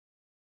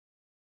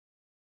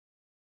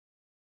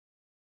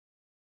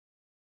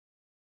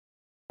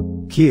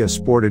Kia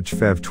Sportage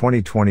Phev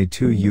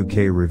 2022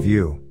 UK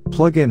review.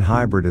 Plug-in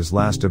hybrid is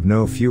last of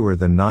no fewer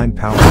than 9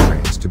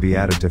 powertrains to be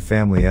added to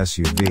family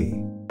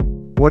SUV.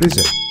 What is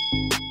it?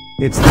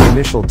 It's the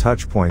initial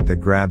touchpoint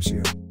that grabs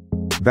you.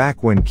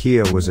 Back when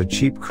Kia was a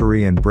cheap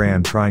Korean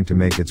brand trying to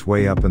make its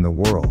way up in the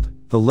world,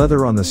 the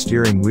leather on the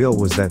steering wheel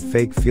was that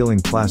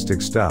fake-feeling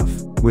plastic stuff,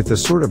 with the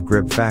sort of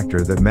grip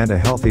factor that meant a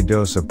healthy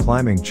dose of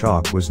climbing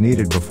chalk was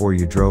needed before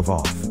you drove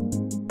off.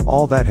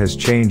 All that has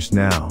changed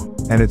now,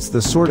 and it's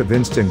the sort of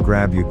instant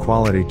grab-you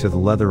quality to the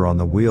leather on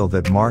the wheel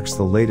that marks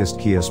the latest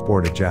Kia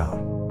Sportage out.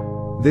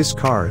 This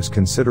car is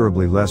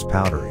considerably less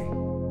powdery.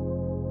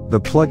 The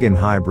plug-in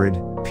hybrid,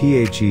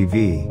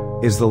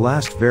 PHEV, is the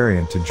last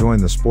variant to join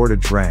the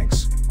Sportage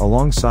ranks,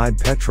 alongside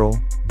petrol,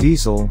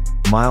 diesel,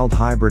 mild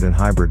hybrid and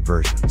hybrid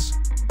versions.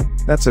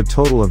 That's a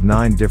total of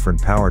 9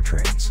 different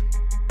powertrains.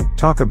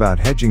 Talk about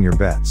hedging your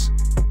bets.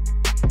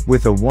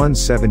 With a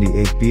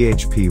 178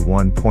 bhp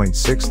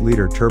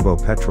 1.6-liter turbo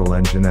petrol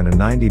engine and a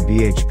 90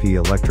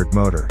 bhp electric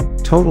motor,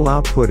 total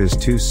output is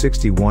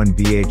 261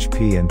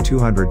 bhp and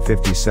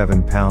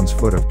 257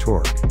 pounds-foot of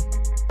torque.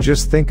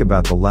 Just think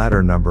about the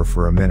latter number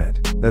for a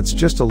minute. That's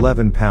just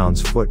 11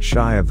 pounds-foot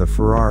shy of the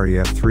Ferrari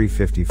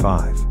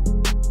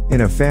F355. In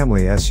a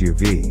family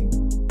SUV.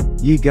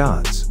 Ye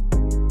gods.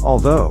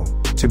 Although,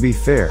 to be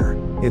fair,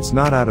 it's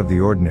not out of the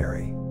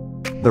ordinary.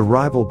 The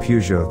rival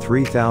Peugeot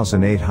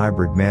 3008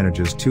 hybrid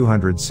manages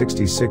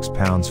 266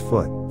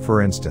 pounds-foot,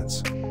 for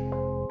instance.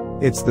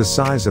 It's the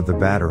size of the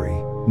battery,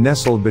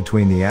 nestled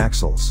between the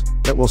axles,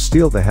 that will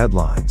steal the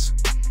headlines.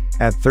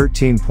 At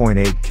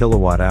 13.8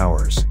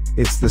 kilowatt-hours,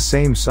 it's the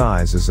same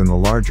size as in the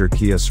larger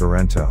Kia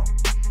Sorento.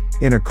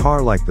 In a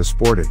car like the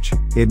Sportage,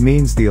 it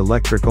means the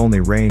electric-only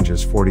range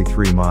is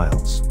 43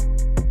 miles.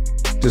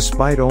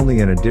 Despite only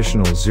an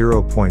additional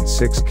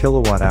 0.6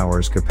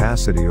 kilowatt-hours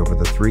capacity over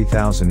the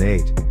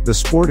 3008, the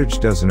Sportage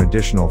does an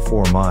additional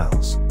 4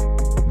 miles.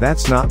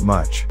 That's not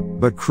much,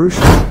 but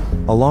crucial.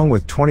 Along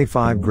with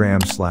 25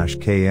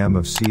 grams/km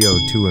of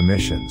CO2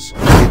 emissions,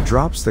 it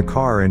drops the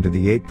car into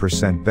the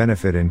 8%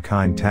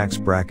 benefit-in-kind tax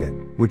bracket,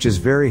 which is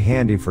very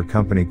handy for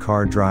company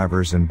car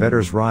drivers and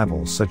betters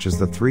rivals such as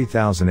the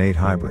 3008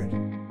 hybrid.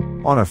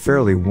 On a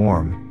fairly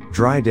warm,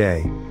 dry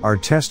day, our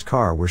test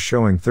car was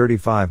showing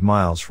 35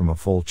 miles from a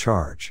full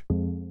charge.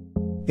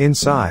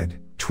 Inside,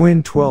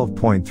 twin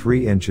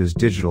 12.3 inches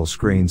digital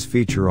screens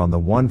feature on the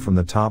one from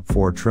the top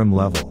 4 trim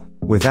level,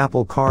 with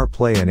Apple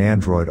CarPlay and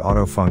Android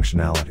Auto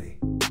functionality.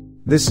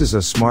 This is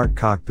a smart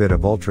cockpit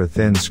of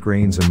ultra-thin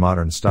screens and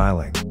modern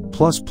styling,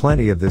 plus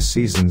plenty of this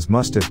season's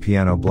must-have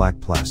piano black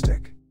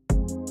plastic.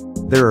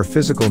 There are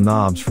physical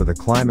knobs for the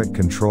climate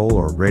control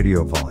or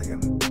radio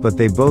volume, but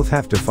they both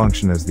have to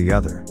function as the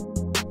other.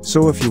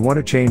 So if you want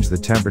to change the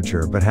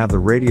temperature but have the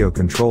radio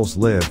controls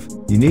live,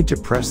 you need to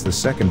press the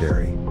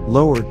secondary,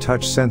 lower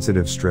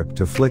touch-sensitive strip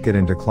to flick it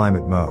into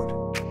climate mode.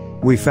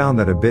 We found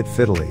that a bit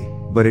fiddly,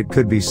 but it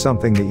could be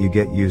something that you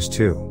get used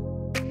to.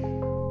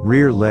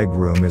 Rear leg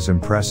room is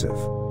impressive.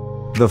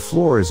 The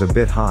floor is a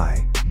bit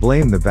high,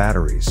 blame the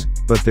batteries,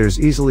 but there's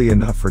easily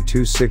enough for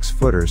 2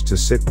 6-footers to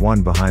sit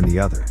one behind the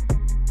other.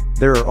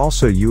 There are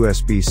also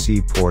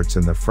USB-C ports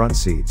in the front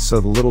seats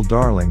so the little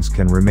darlings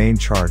can remain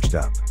charged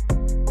up.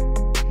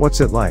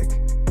 What's it like?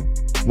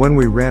 When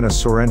we ran a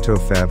Sorento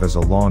Phev as a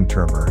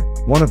long-termer,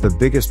 one of the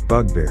biggest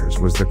bugbears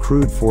was the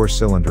crude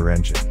 4-cylinder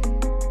engine.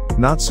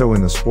 Not so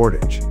in the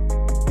Sportage.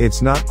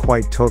 It's not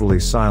quite totally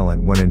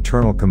silent when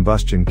internal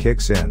combustion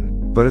kicks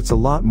in, but it's a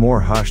lot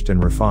more hushed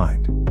and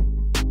refined.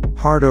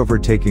 Hard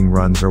overtaking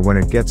runs are when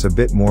it gets a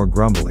bit more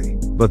grumbly,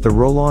 but the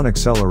roll-on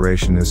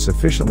acceleration is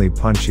sufficiently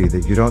punchy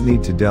that you don't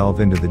need to delve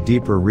into the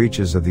deeper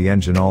reaches of the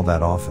engine all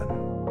that often.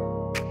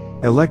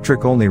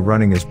 Electric-only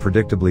running is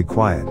predictably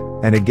quiet,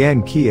 and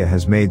again Kia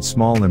has made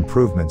small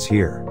improvements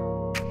here.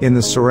 In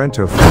the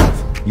Sorento Phev,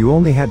 you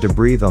only had to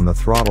breathe on the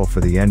throttle for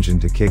the engine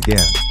to kick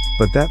in,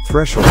 but that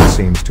threshold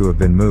seems to have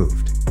been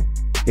moved.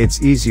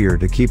 It's easier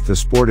to keep the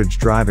Sportage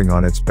driving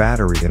on its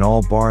battery in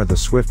all bar the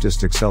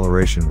swiftest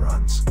acceleration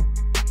runs.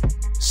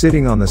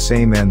 Sitting on the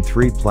same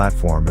N3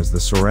 platform as the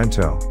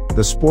Sorento,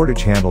 the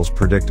Sportage handles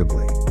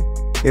predictably.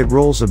 It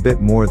rolls a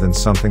bit more than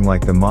something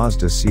like the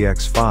Mazda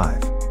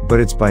CX-5, but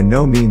it's by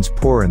no means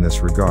poor in this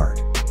regard.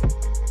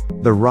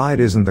 The ride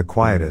isn't the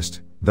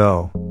quietest,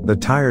 though, the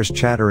tires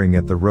chattering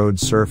at the road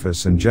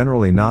surface and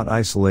generally not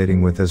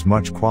isolating with as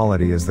much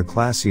quality as the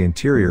classy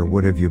interior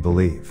would have you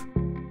believe.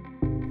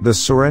 The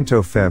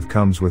Sorento Phev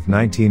comes with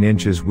 19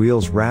 inches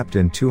wheels wrapped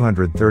in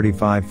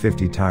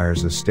 235/50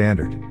 tires as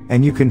standard,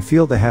 and you can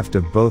feel the heft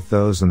of both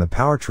those and the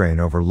powertrain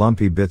over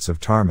lumpy bits of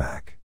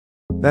tarmac.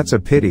 That's a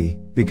pity,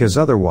 because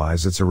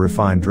otherwise it's a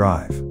refined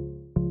drive.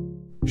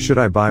 Should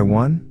I buy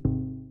one?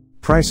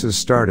 Prices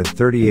start at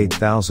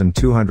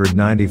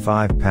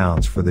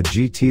 £38,295 for the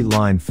GT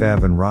line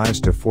Phev and rise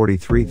to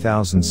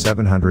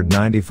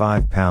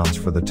 £43,795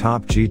 for the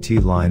top GT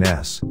line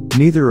S,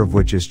 neither of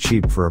which is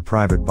cheap for a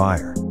private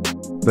buyer.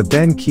 But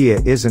then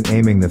Kia isn't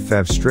aiming the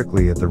Phev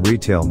strictly at the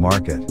retail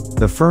market.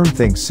 The firm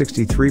thinks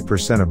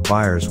 63% of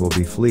buyers will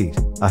be fleet,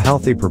 a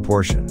healthy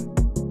proportion.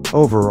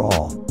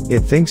 Overall, It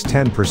thinks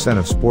 10%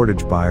 of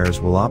Sportage buyers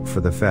will opt for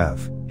the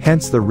Phev,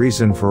 hence the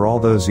reason for all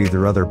those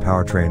either other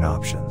powertrain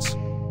options.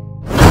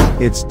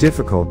 It's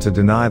difficult to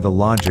deny the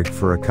logic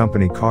for a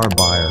company car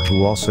buyer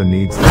who also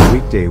needs the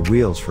weekday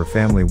wheels for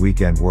family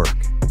weekend work.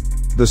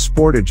 The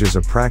Sportage is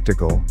a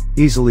practical,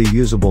 easily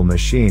usable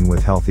machine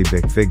with healthy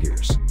big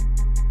figures.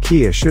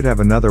 Kia should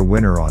have another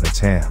winner on its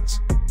hands.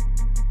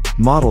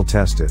 Model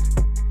tested.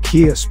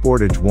 Kia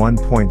Sportage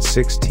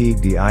 1.6T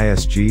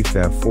DISG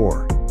Phev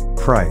 4.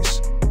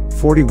 Price: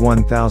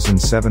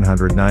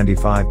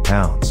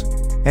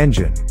 £41,795.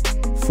 Engine: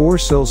 4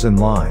 cylinders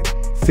inline,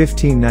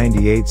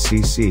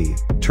 1598cc,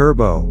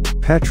 turbo,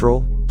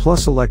 petrol,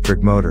 plus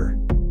electric motor.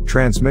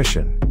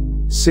 Transmission: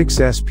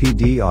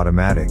 6SPD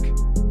automatic.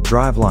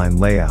 Driveline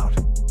layout: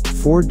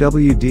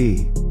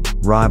 4WD.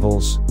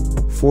 Rivals: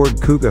 Ford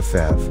Kuga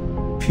Phev,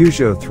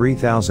 Peugeot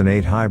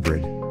 3008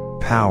 Hybrid.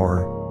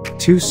 Power: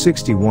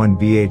 261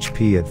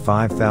 bhp at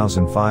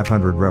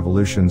 5,500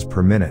 revolutions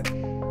per minute.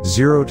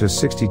 0 to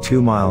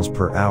 62 miles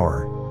per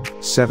hour,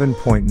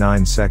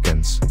 7.9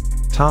 seconds.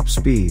 Top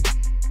speed: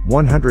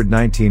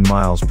 119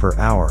 miles per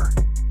hour.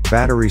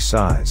 Battery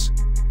size: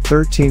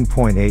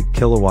 13.8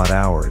 kilowatt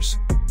hours.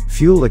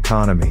 Fuel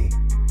economy: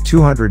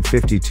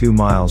 252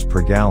 miles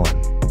per gallon.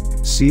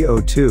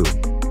 CO2: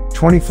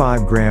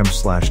 25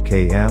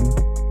 grams/km.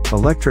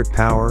 Electric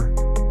power: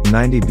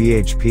 90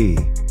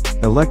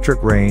 bhp.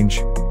 Electric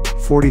range: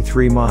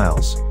 43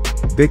 miles.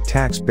 Big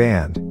tax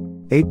band: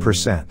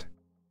 8%.